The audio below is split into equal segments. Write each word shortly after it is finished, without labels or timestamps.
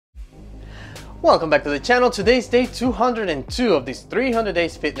Welcome back to the channel. Today's day 202 of this 300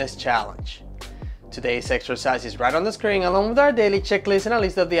 days fitness challenge. Today's exercise is right on the screen along with our daily checklist and a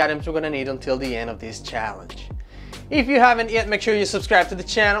list of the items we're going to need until the end of this challenge. If you haven't yet, make sure you subscribe to the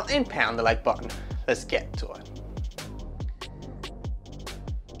channel and pound the like button. Let's get to it.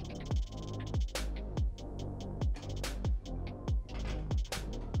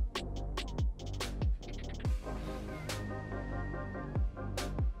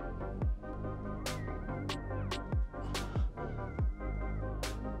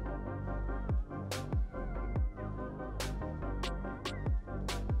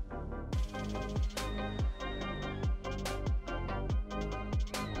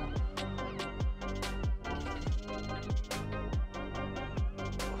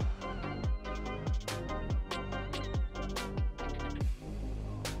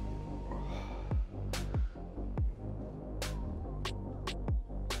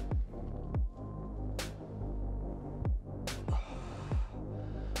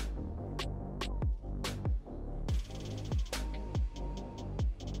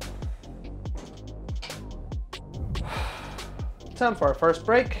 Time for our first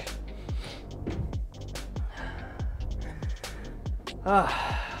break.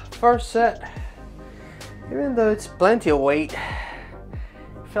 First set, even though it's plenty of weight, it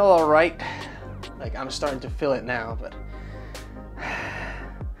felt all right. Like I'm starting to feel it now, but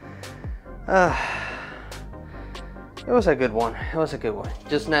it was a good one. It was a good one.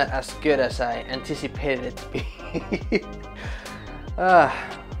 Just not as good as I anticipated it to be.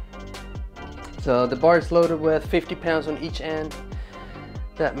 So the bar is loaded with 50 pounds on each end.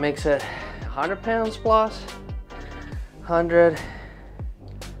 That makes it 100 pounds plus 100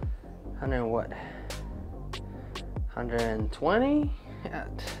 what? 120?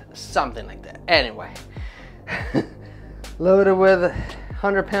 Something like that. Anyway, loaded with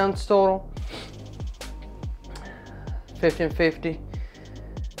 100 pounds total. 50 and 50.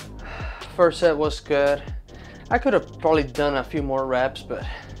 First set was good. I could have probably done a few more reps, but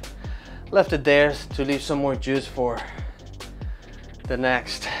left it there to leave some more juice for the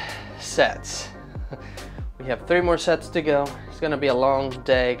next sets. We have 3 more sets to go. It's gonna be a long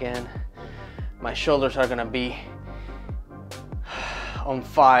day again. My shoulders are gonna be on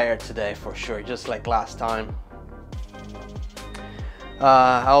fire today for sure, just like last time.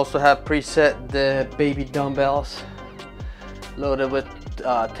 I also have preset the baby dumbbells loaded with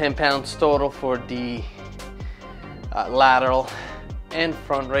 10 pounds total for the lateral and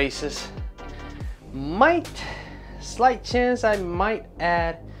front raises. Slight chance I might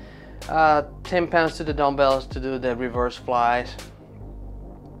add 10 pounds to the dumbbells to do the reverse flies,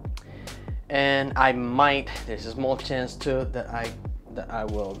 and there's a small chance too that I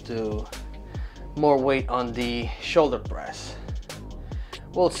will do more weight on the shoulder press.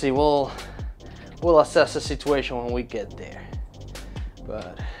 We'll see. We'll assess the situation when we get there,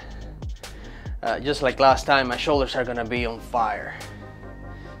 but just like last time, my shoulders are gonna be on fire.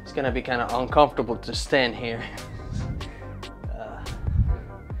 It's gonna be kind of uncomfortable to stand here,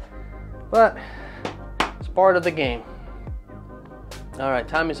 but it's part of the game. All right,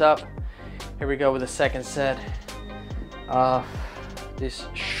 time is up. Here we go with the second set of these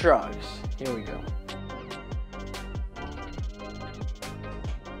shrugs. Here we go.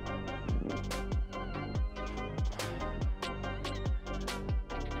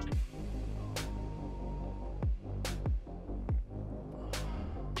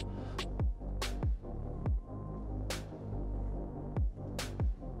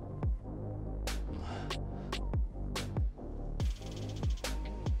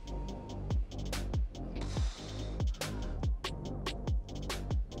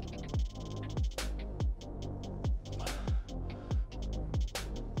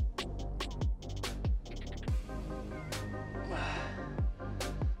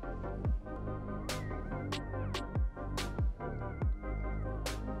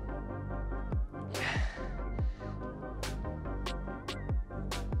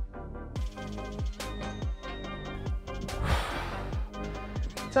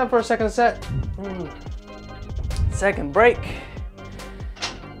 Time for a second set. Second break.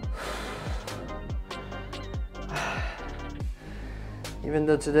 Even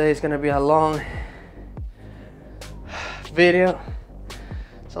though today is gonna be a long video,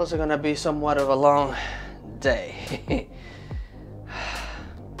 it's also gonna be somewhat of a long day.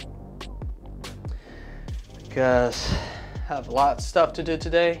 Because I have a lot of stuff to do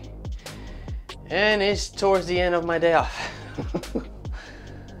today, and it's towards the end of my day off.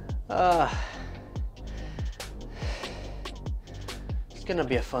 It's gonna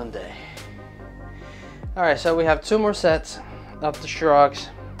be a fun day. All right, so we have 2 more sets of the shrugs.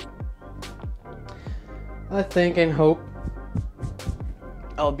 I think and hope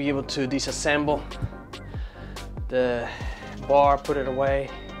I'll be able to disassemble the bar, put it away.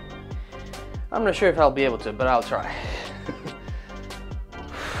 I'm not sure if I'll be able to, but I'll try.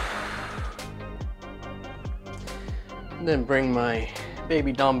 Then bring my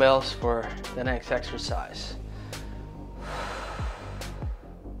baby dumbbells for the next exercise.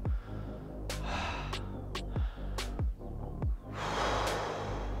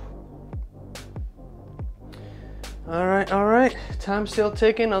 All right, time still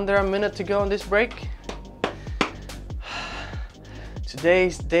ticking, under a minute to go on this break.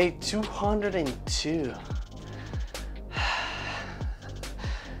 Today's day 202.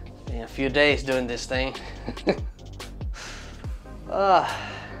 Been a few days doing this thing.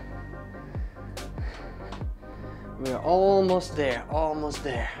 We're almost there, almost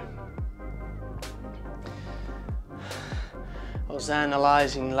there. I was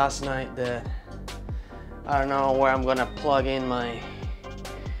analyzing last night that I don't know where I'm gonna plug in my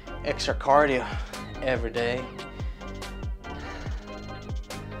extra cardio every day.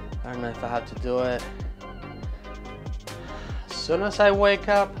 I don't know if I have to do it as soon as I wake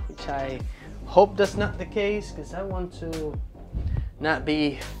up, which I hope that's not the case, because I want to not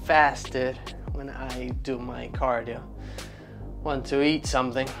be fasted when I do my cardio. Want to eat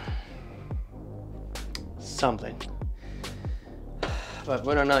something, but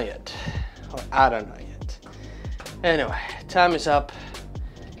we don't know yet, or I don't know yet. Anyway, time is up.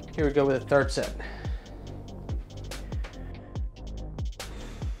 Here we go with the third set.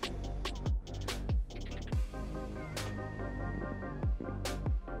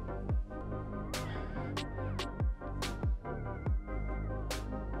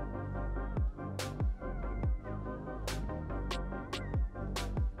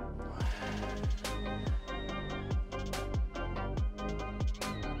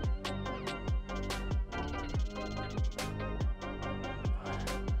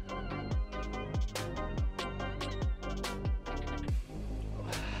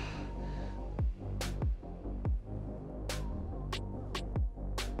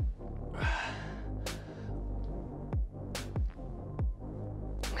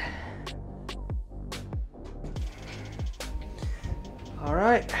 All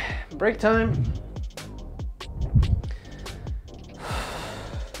right, break time.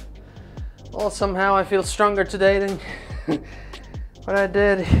 Well, somehow I feel stronger today than what I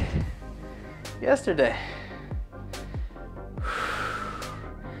did yesterday.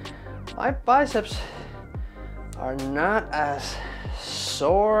 My biceps are not as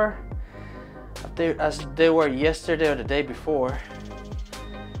sore as they were yesterday or the day before.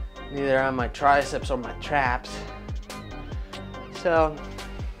 Neither are my triceps or my traps. So,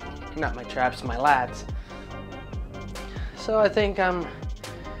 not my traps, my lats. So I think I'm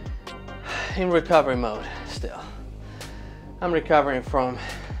in recovery mode still. I'm recovering from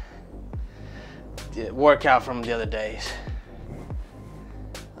the workout from the other days.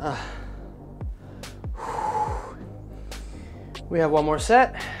 We have one more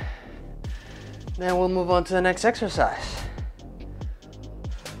set, then we'll move on to the next exercise.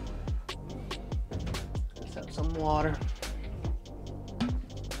 Let's have some water.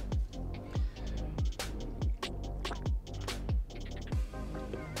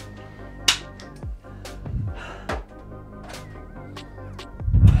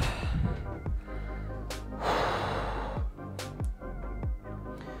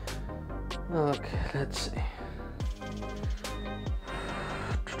 Okay, let's see.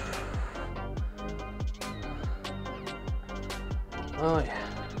 Oh yeah,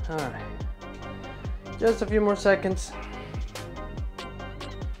 all right. Just a few more seconds.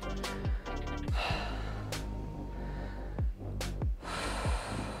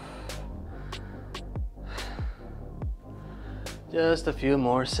 Just a few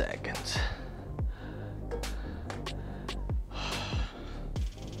more seconds.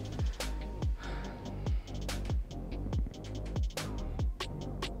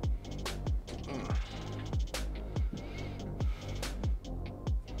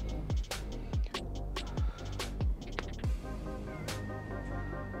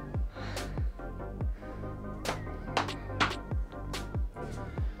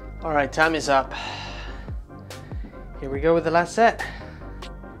 All right, time is up. Here we go with the last set.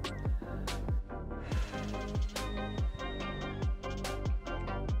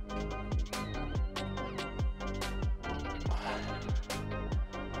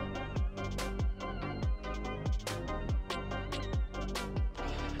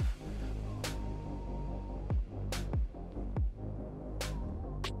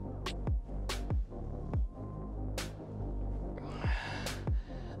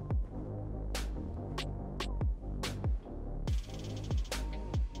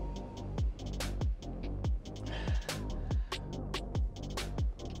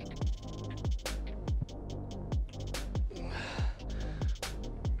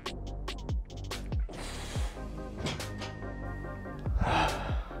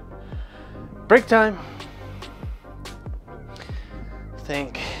 break time. I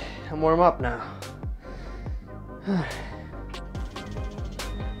think I'm warm up now.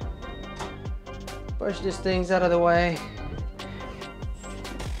 Push these things out of the way.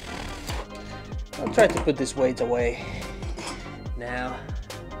 I'll try to put these weights away now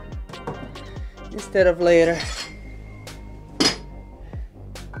instead of later.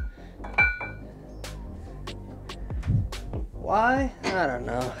 Why? I don't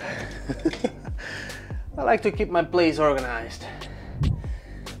know. I like to keep my place organized.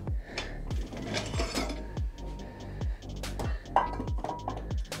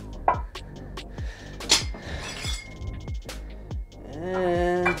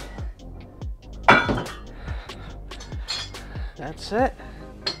 And that's it.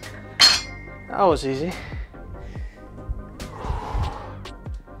 That was easy.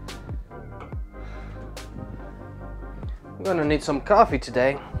 I'm gonna need some coffee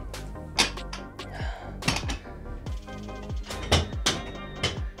today.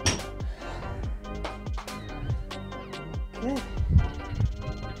 Okay.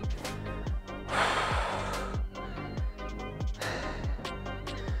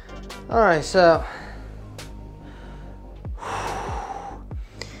 All right, so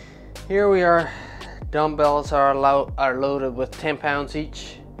here we are. Dumbbells are loaded with 10 pounds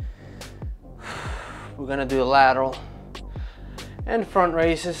each. We're gonna do a lateral and front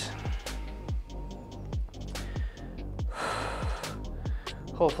raises.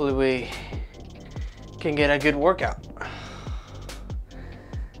 Hopefully we can get a good workout.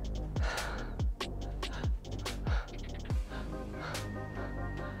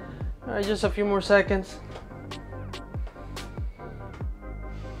 All right, just a few more seconds.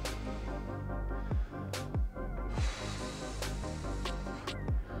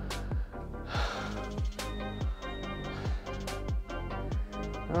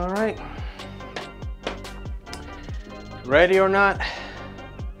 All right, ready or not,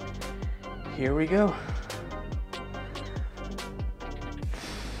 here we go.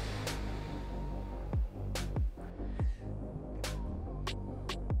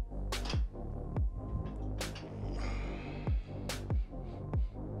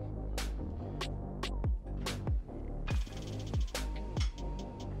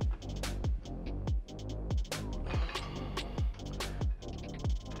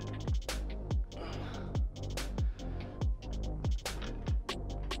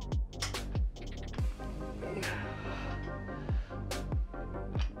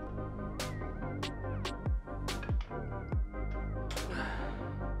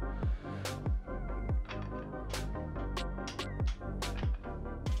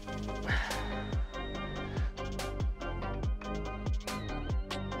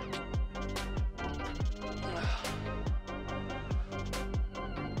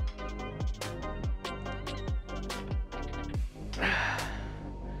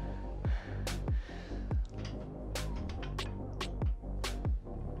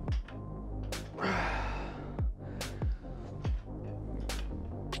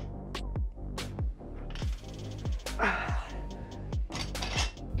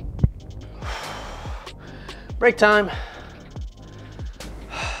 Break time.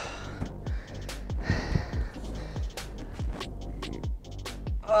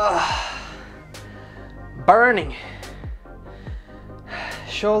 Burning.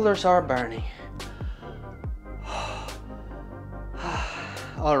 Shoulders are burning.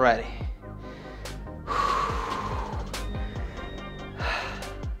 Already.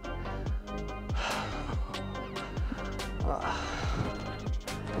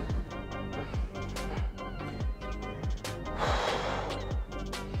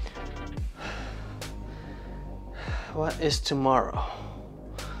 What is tomorrow?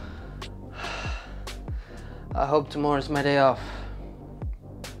 I hope tomorrow is my day off.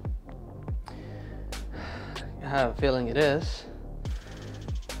 I have a feeling it is.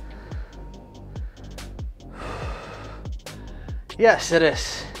 Yes, it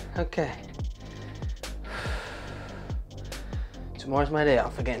is. Okay. Tomorrow's my day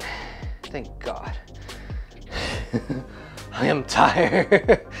off again. Thank God. I am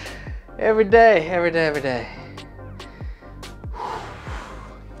tired. Every day.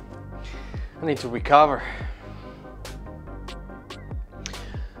 I need to recover.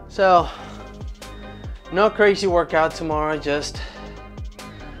 So, no crazy workout tomorrow, just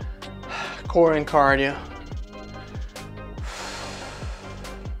core and cardio.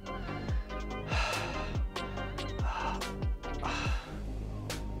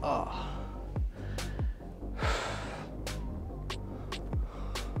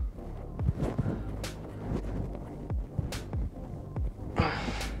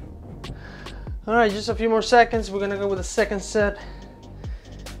 All right, just a few more seconds. We're gonna go with the second set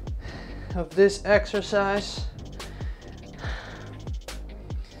of this exercise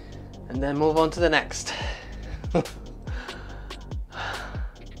and then move on to the next.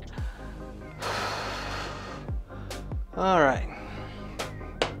 All right.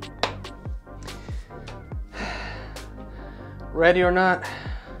 Ready or not?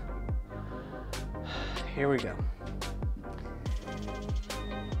 Here we go.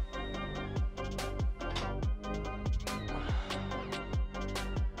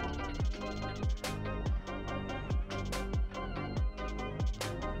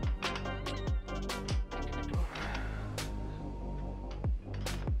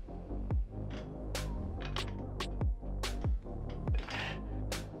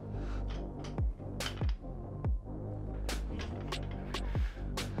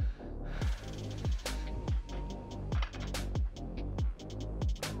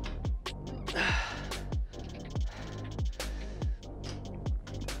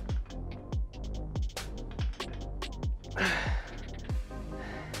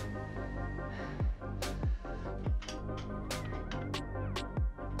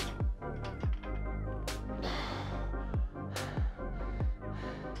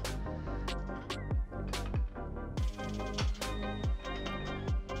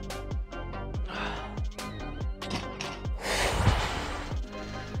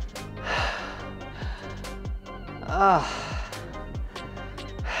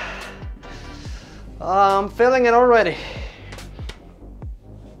 I'm feeling it already.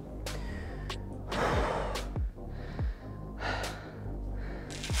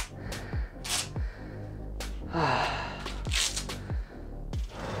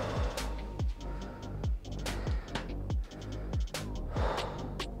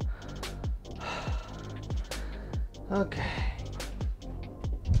 Okay.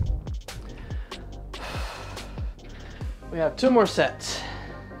 We have 2 more sets,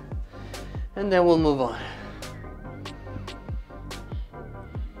 and then we'll move on.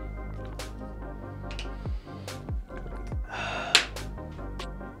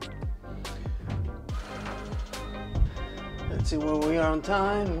 Let's see where we are on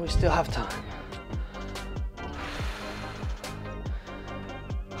time. We still have time.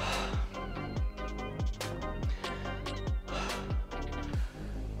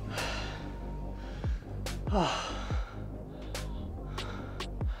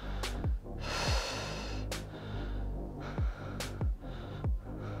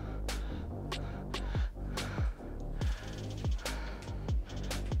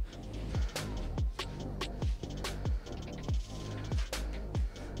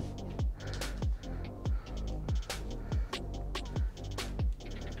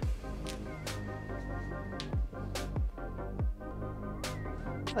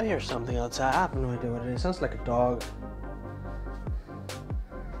 I hear something outside. I have no idea what it is. It sounds like a dog.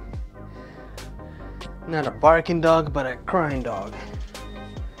 Not a barking dog, but a crying dog.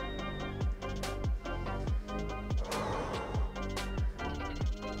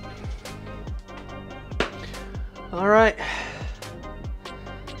 All right.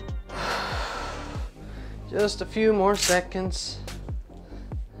 Just a few more seconds.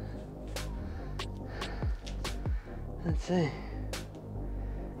 Let's see.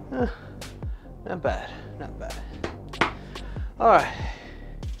 Not bad, not bad. All right,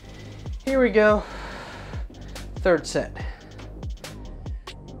 here we go. 3rd set.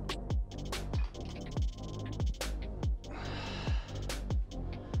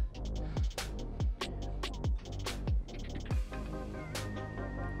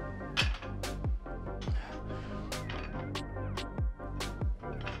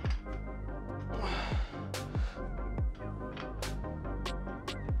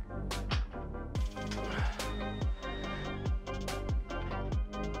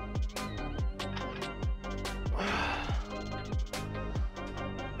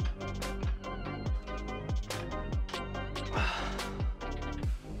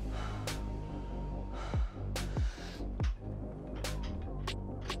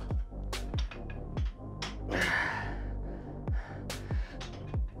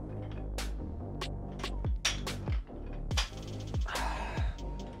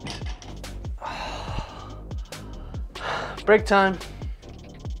 Break time.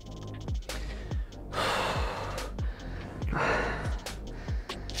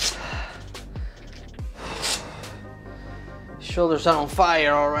 Shoulders are on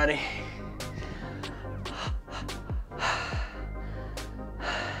fire already.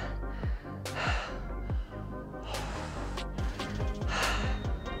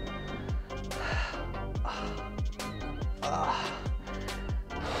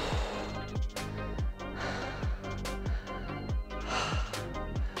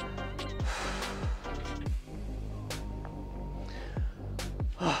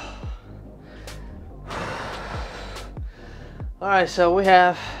 All right, so we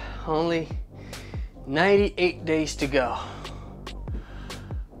have only 98 days to go.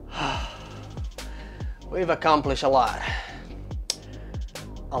 We've accomplished a lot.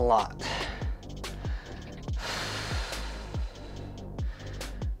 A lot.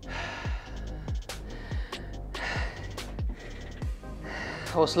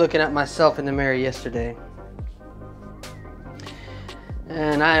 I was looking at myself in the mirror yesterday,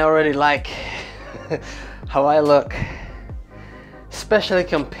 and I already like how I look, especially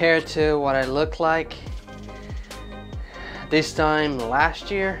compared to what I looked like this time last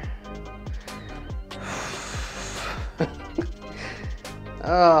year.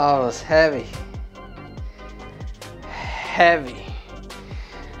 Oh, it was heavy.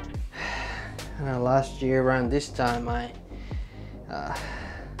 Last year around this time, I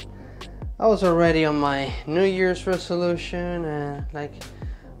was already on my New Year's resolution and like,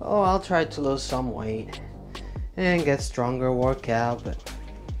 oh, I'll try to lose some weight and get stronger, work out, but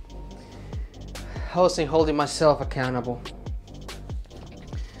I wasn't holding myself accountable.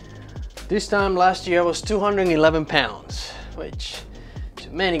 This time last year I was 211 pounds, which to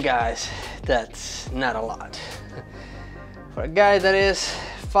many guys, that's not a lot. For a guy that is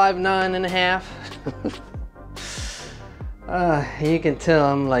 5'9" and a half, you can tell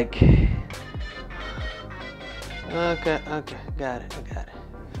I'm like, okay, got it.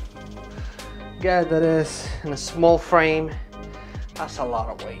 Guy that is in a small frame, that's a lot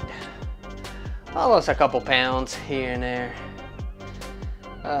of weight. I lost a couple pounds here and there,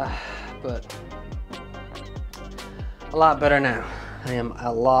 but a lot better now. I am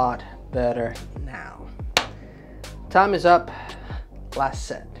a lot better now. Time is up. Last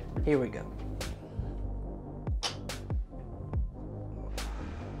set. Here we go.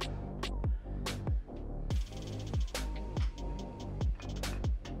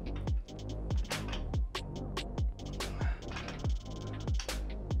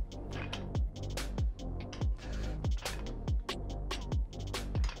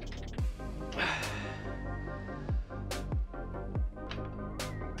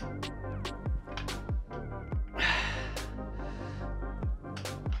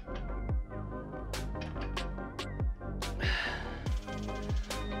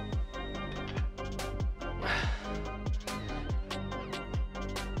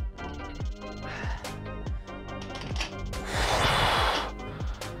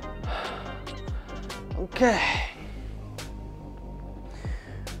 Okay.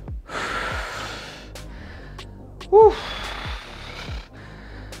 Whew.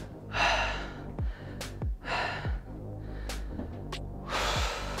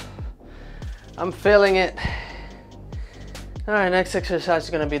 I'm feeling it. All right, next exercise is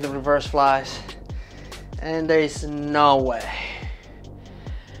gonna be the reverse flies. And there is no way,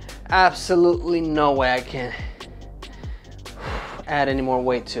 absolutely no way I can add any more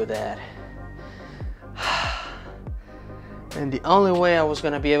weight to that. And the only way I was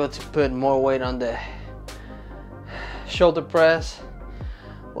gonna be able to put more weight on the shoulder press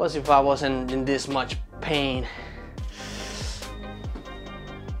was if I wasn't in this much pain.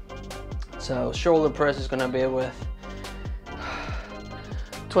 So shoulder press is gonna be with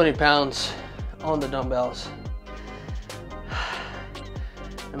 20 pounds on the dumbbells.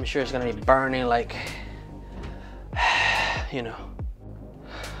 I'm sure it's gonna be burning like, you know,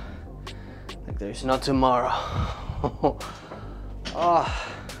 like there's no tomorrow. Oh.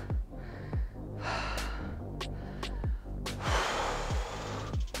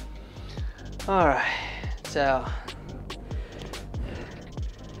 All right, so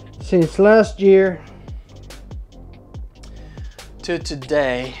since last year to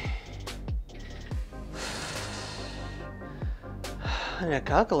today, I need a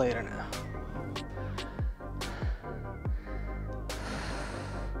calculator now.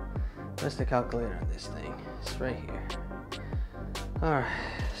 Where's the calculator on this thing? It's right here. All right,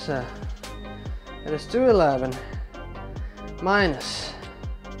 so it is 211 minus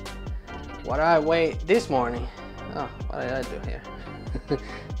what I weighed this morning. Oh, what did I do here?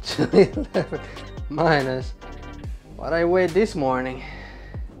 211 minus what I weighed this morning.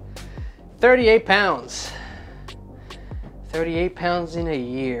 38 pounds. 38 pounds in a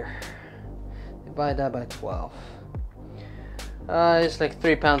year. Divide that by 12. It's like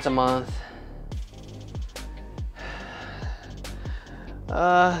 3 pounds a month.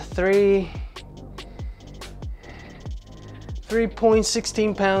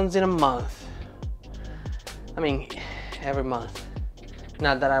 3.16 pounds in a month. I mean, every month.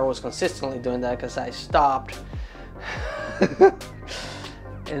 Not that I was consistently doing that because I stopped.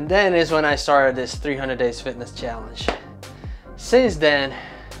 And then is when I started this 300 days fitness challenge. Since then,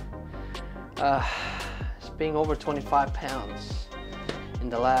 it's being over 25 pounds in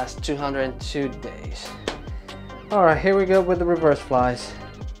the last 202 days. All right, here we go with the reverse flies.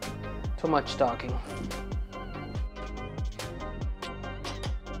 Too much talking.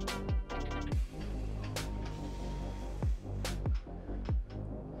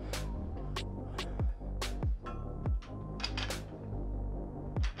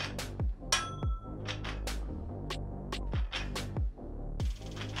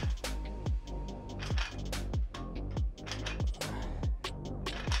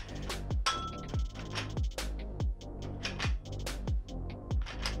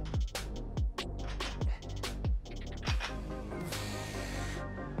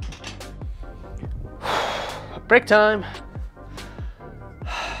 Break time. All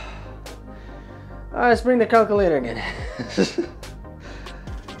right, let's bring the calculator again.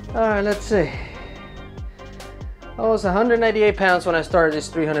 All right, let's see. I was 198 pounds when I started this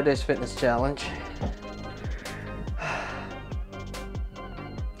 300 days fitness challenge.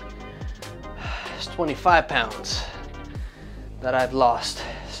 It's 25 pounds that I've lost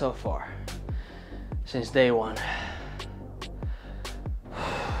so far since day one.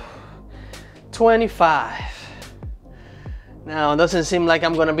 25. Now, it doesn't seem like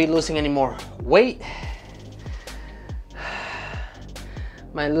I'm gonna be losing any more weight.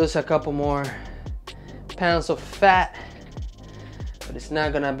 Might lose a couple more pounds of fat, but it's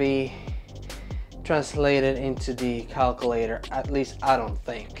not gonna be translated into the calculator, at least I don't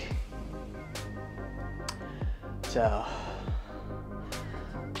think. So,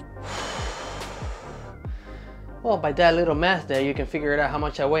 well, by that little math there, you can figure it out how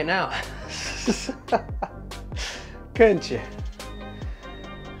much I weigh now. Couldn't you?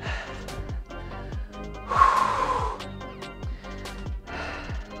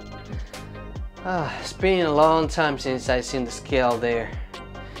 It's been a long time since I seen the scale there.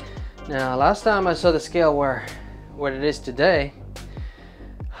 Now, last time I saw the scale where it is today,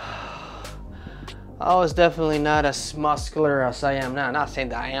 I was definitely not as muscular as I am now. Not saying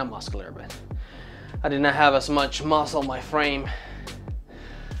that I am muscular, but I did not have as much muscle in my frame.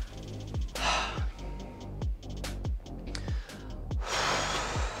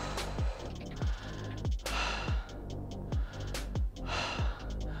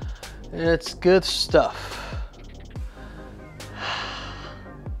 It's good stuff.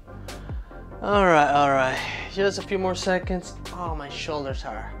 All right. Just a few more seconds. Oh, my shoulders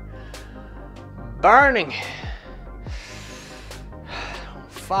are burning.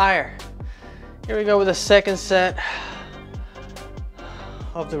 Fire. Here we go with the second set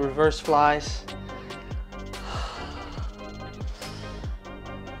of the reverse flies.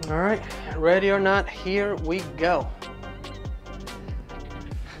 All right, ready or not, here we go.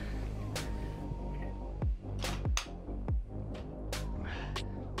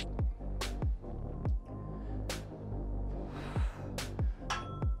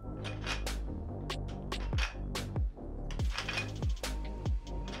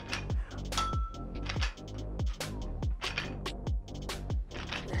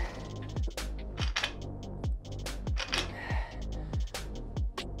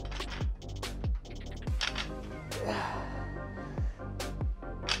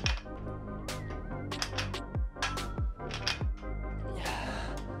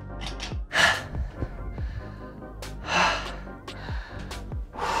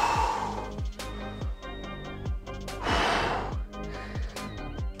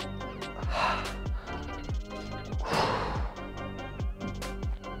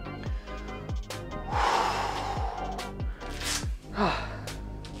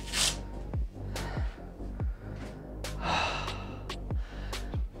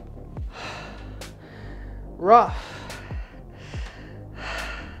 Rough.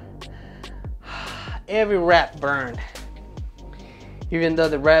 Every rep burned. Even though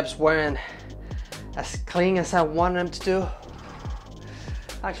the reps weren't as clean as I wanted them to do.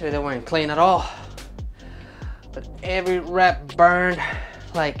 Actually, they weren't clean at all. But every rep burned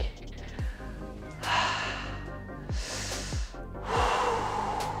like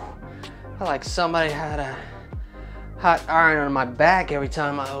somebody had a hot iron on my back every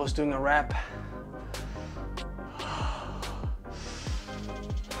time I was doing a rep.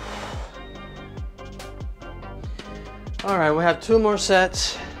 All right, we have 2 more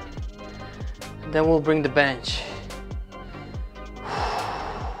sets, then we'll bring the bench.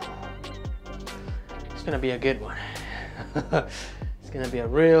 It's gonna be a good one. It's gonna be a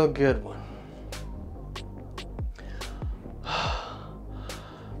real good one.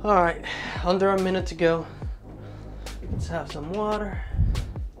 All right, under a minute to go. Let's have some water.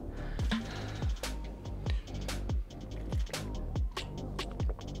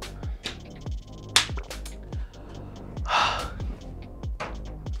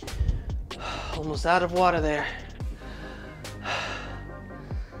 almost out of water there. I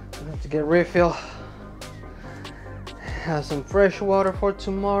have to get refill. Have some fresh water for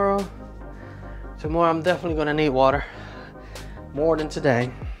tomorrow. Tomorrow I'm definitely gonna need water more than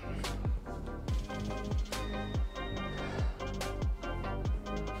today.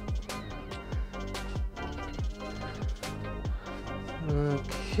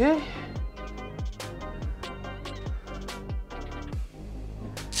 Okay.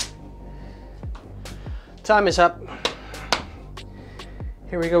 Time is up.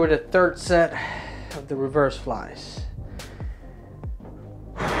 Here we go with the third set of the reverse flies.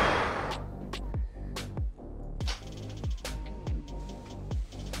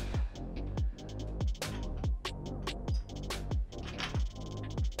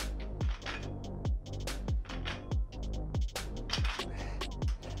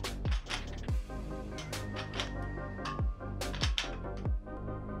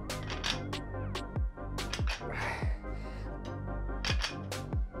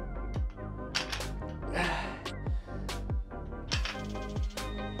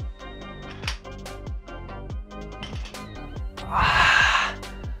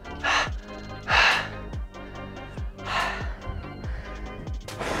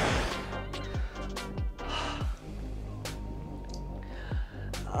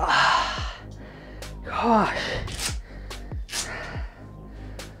 Gosh.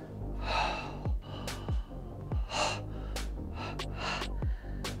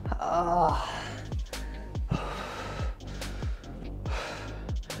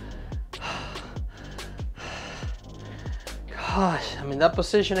 Gosh, I'm in that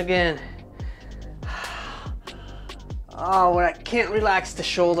position again. Oh, when I can't relax the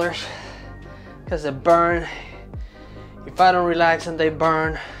shoulders because they burn. If I don't relax and they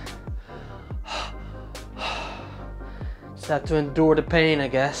burn, just have to endure the pain, I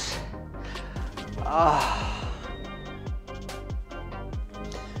guess.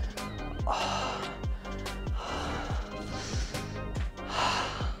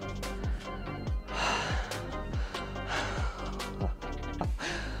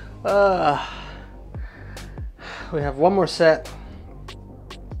 We have one more set.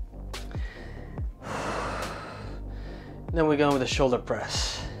 Then we're going with the shoulder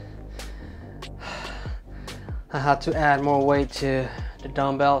press. I had to add more weight to the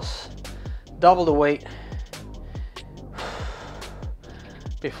dumbbells, double the weight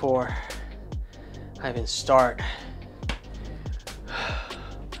before I even start.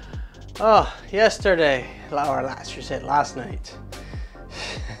 Oh, yesterday, or last night.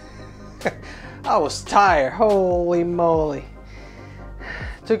 I was tired, holy moly.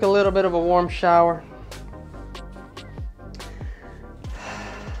 Took a little bit of a warm shower.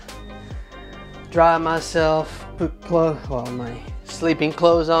 Dry myself, put my sleeping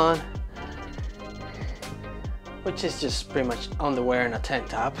clothes on, which is just pretty much underwear and a tank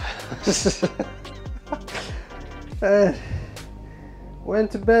top.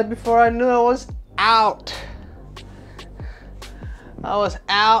 Went to bed before I knew I was out. I was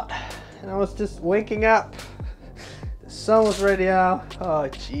out and I was just waking up. The sun was already out. Oh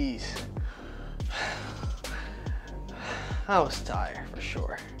jeez. I was tired for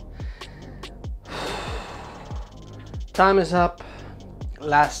sure. Time is up.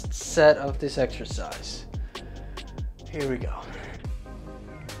 Last set of this exercise. Here we go.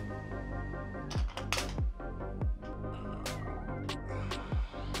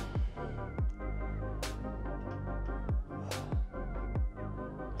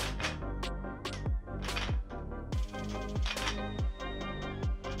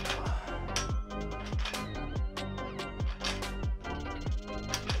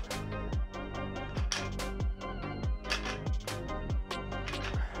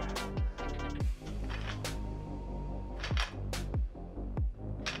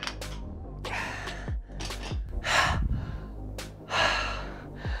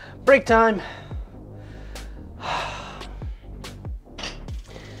 Break time.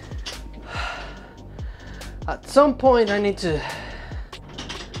 At some point I need to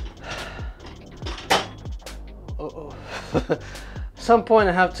At some point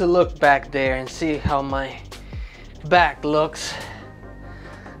I have to look back there and see how my back looks.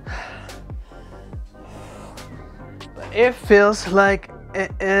 But it feels like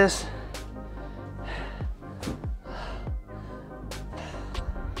it is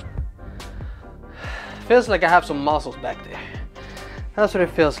feels like I have some muscles back there. That's what it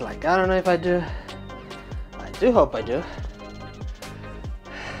feels like. I don't know if I do. I do hope I do.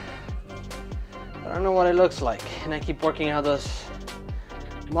 I don't know what it looks like. And I keep working out those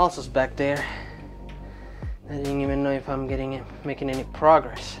muscles back there. I didn't even know if I'm making any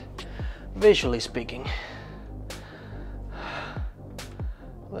progress. visually speaking.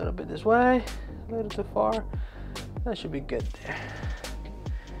 A little bit this way, a little too far. That should be good there.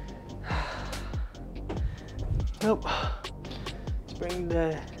 Nope. Let's bring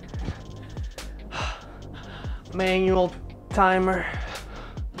the manual timer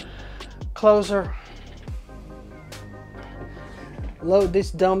closer. Load these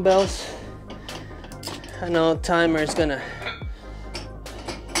dumbbells. I know timer is gonna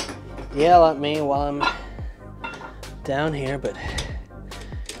yell at me while I'm down here, but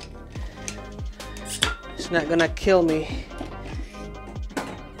it's not gonna kill me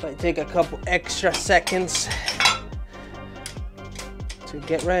if I take a couple extra seconds to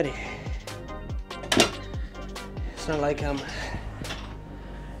get ready. It's not like I'm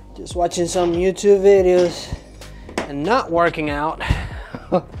just watching some YouTube videos and not working out,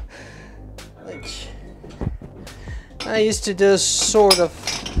 which I used to do sort of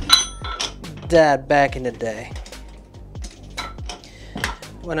that back in the day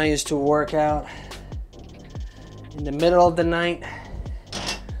when I used to work out in the middle of the night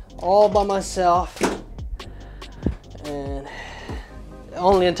all by myself, and the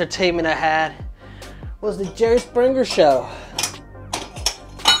only entertainment I had was the Jerry Springer show.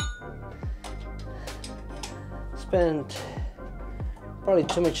 Spent probably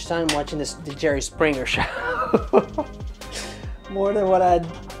too much time watching the Jerry Springer show. More than what I'd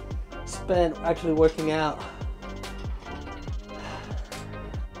spent actually working out.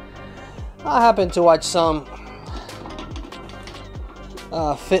 I happen to watch some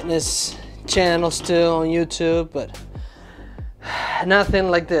fitness channels too on YouTube, but nothing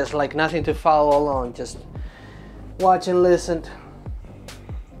like this, like nothing to follow along, just watch and listen.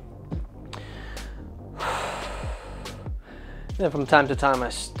 Then from time to time I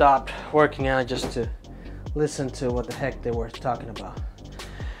stopped working out just to listen to what the heck they were talking about.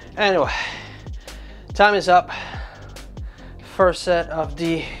 Anyway, time is up. First set of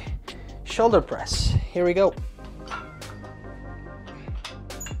the shoulder press. Here we go.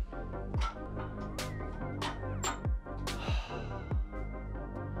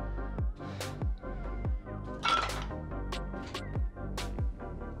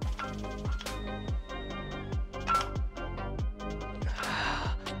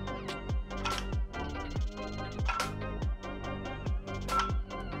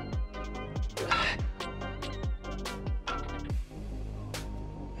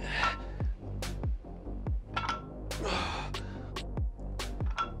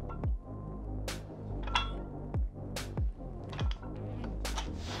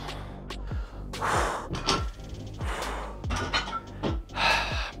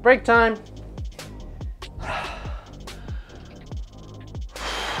 Break time.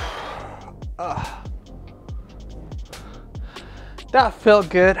 That felt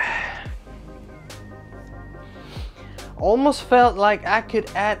good. Almost felt like I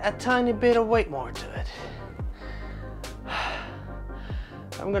could add a tiny bit of weight more to it.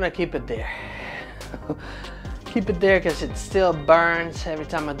 I'm gonna keep it there. Keep it there because it still burns every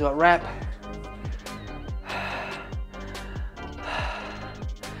time I do a rep.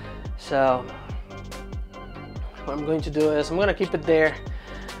 So what I'm going to do is I'm going to keep it there,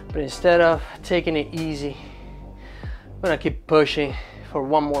 but instead of taking it easy, I'm going to keep pushing for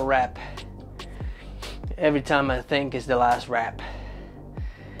one more rep every time I think is the last rep,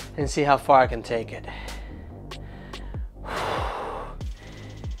 and see how far I can take it.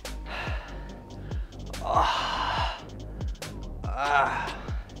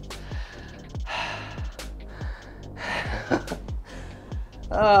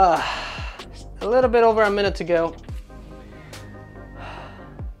 A little bit over a minute to go.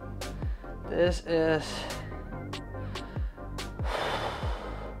 This is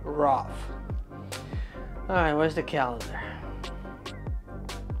rough. All right, where's the calendar?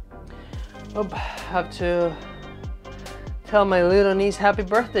 Oh, I have to tell my little niece happy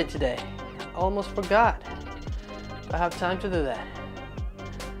birthday today. I almost forgot. I have time to do that.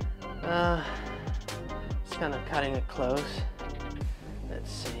 Just kind of cutting it close.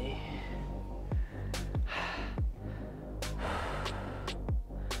 Let's see.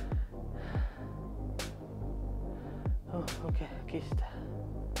 Oh, okay, aquí está.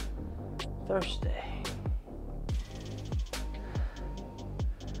 Thursday.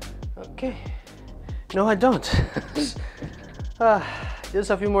 Okay. No, I don't. Just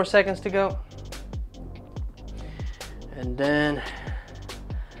a few more seconds to go. And then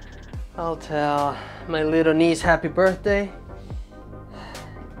I'll tell my little niece happy birthday.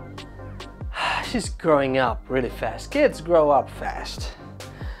 She's growing up really fast. Kids grow up fast.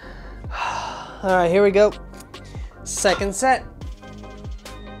 All right, here we go. Second set.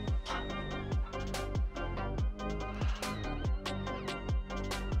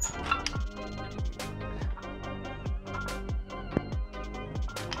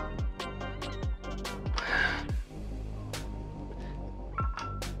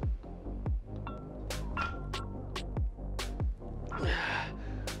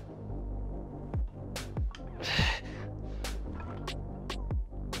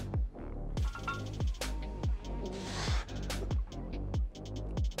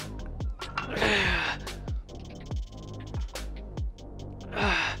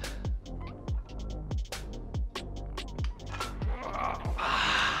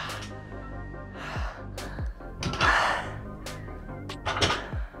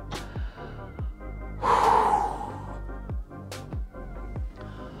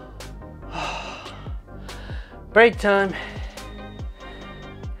 Break time.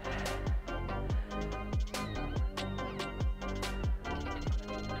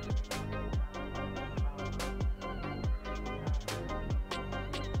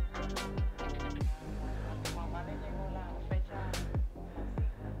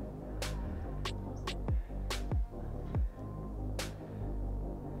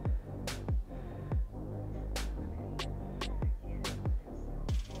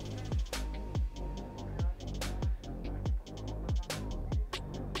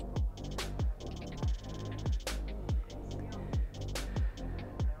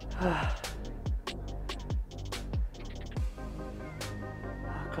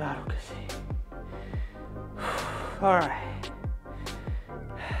 Claro que sí. All right.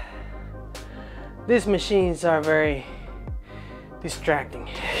 These machines are very distracting.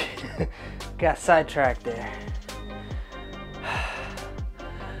 Got sidetracked there.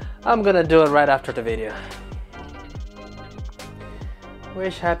 I'm gonna do it right after the video.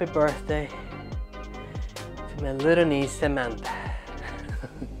 Wish happy birthday to my little niece Samantha.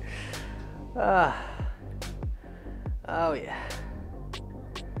 Oh yeah.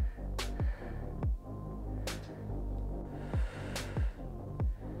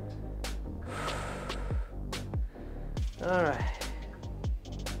 All right.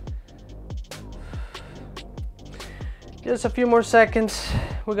 Just a few more seconds.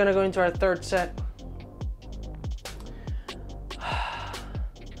 We're gonna go into our third set.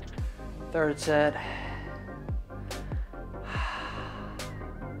 Third set.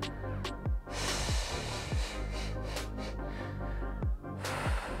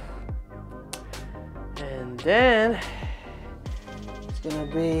 And then it's gonna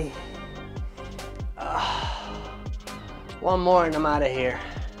be one more and I'm out of here.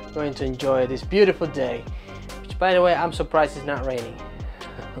 I'm going to enjoy this beautiful day, which by the way, I'm surprised it's not raining.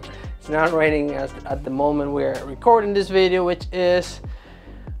 It's not raining at the moment we're recording this video, which is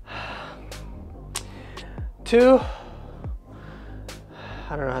I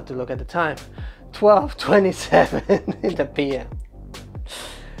don't know how to look at the time, 12:27 in the PM.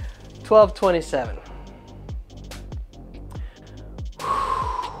 12:27.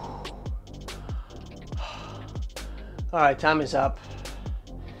 All right, time is up.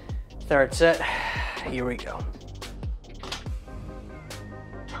 Third set, here we go.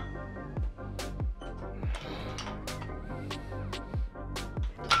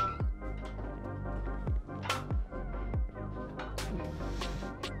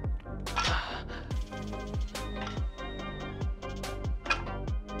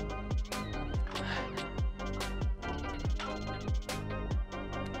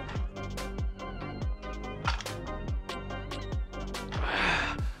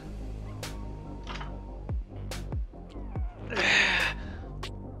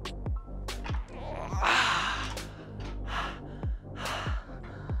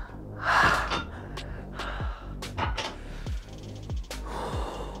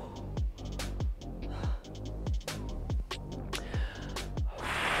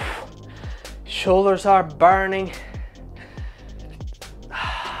 Shoulders are burning.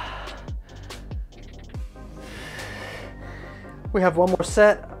 We have one more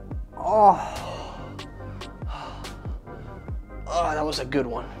set. Oh, that was a good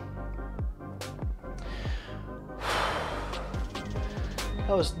one.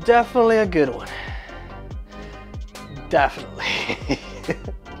 That was definitely a good one. Definitely.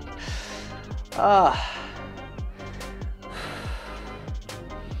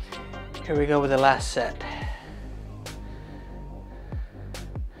 Here we go with the last set.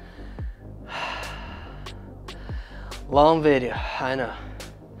 Long video, I know,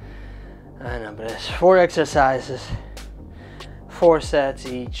 but it's 4 exercises, 4 sets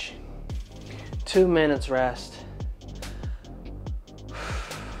each, 2 minutes rest.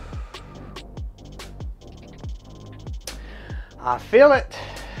 I feel it.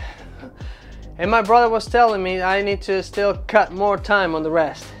 And my brother was telling me I need to still cut more time on the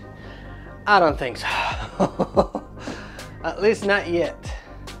rest. I don't think so. At least not yet.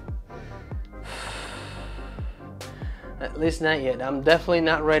 At least not yet. I'm definitely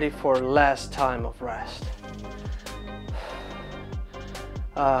not ready for less time of rest.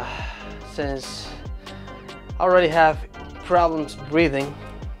 Since I already have problems breathing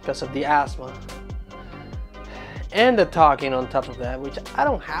because of the asthma and the talking on top of that, which I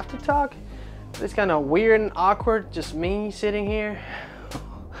don't have to talk. It's kind of weird and awkward, just me sitting here.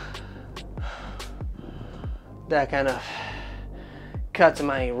 That kind of cuts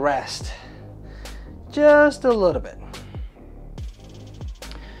my rest just a little bit.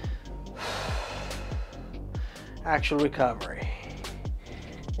 Actual recovery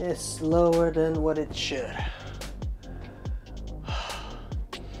is slower than what it should.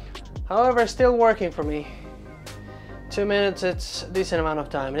 However, still working for me. 2 minutes, it's a decent amount of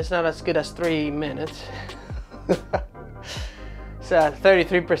time. It's not as good as 3 minutes. It's a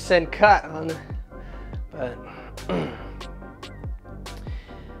 33% cut on, but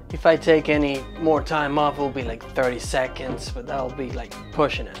if I take any more time off, it'll be like 30 seconds, but that'll be like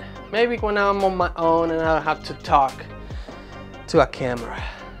pushing it. Maybe when I'm on my own and I don't have to talk to a camera,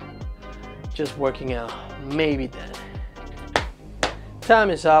 just working out, maybe then. Time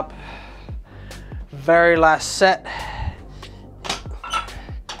is up. Very last set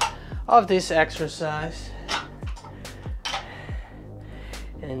of this exercise,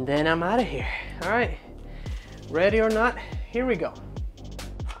 and then I'm out of here. All right, ready or not, here we go.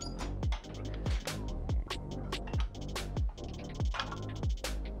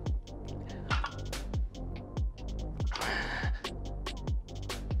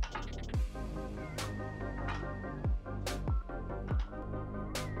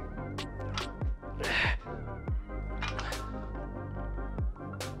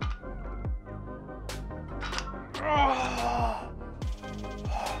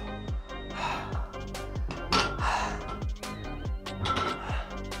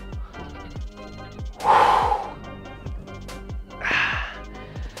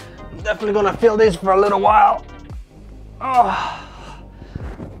 Definitely gonna feel this for a little while. Oh.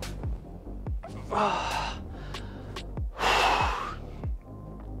 Oh.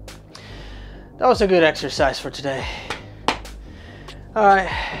 That was a good exercise for today. All right,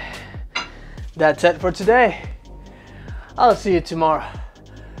 that's it for today. I'll see you tomorrow.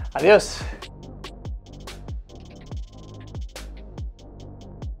 Adios.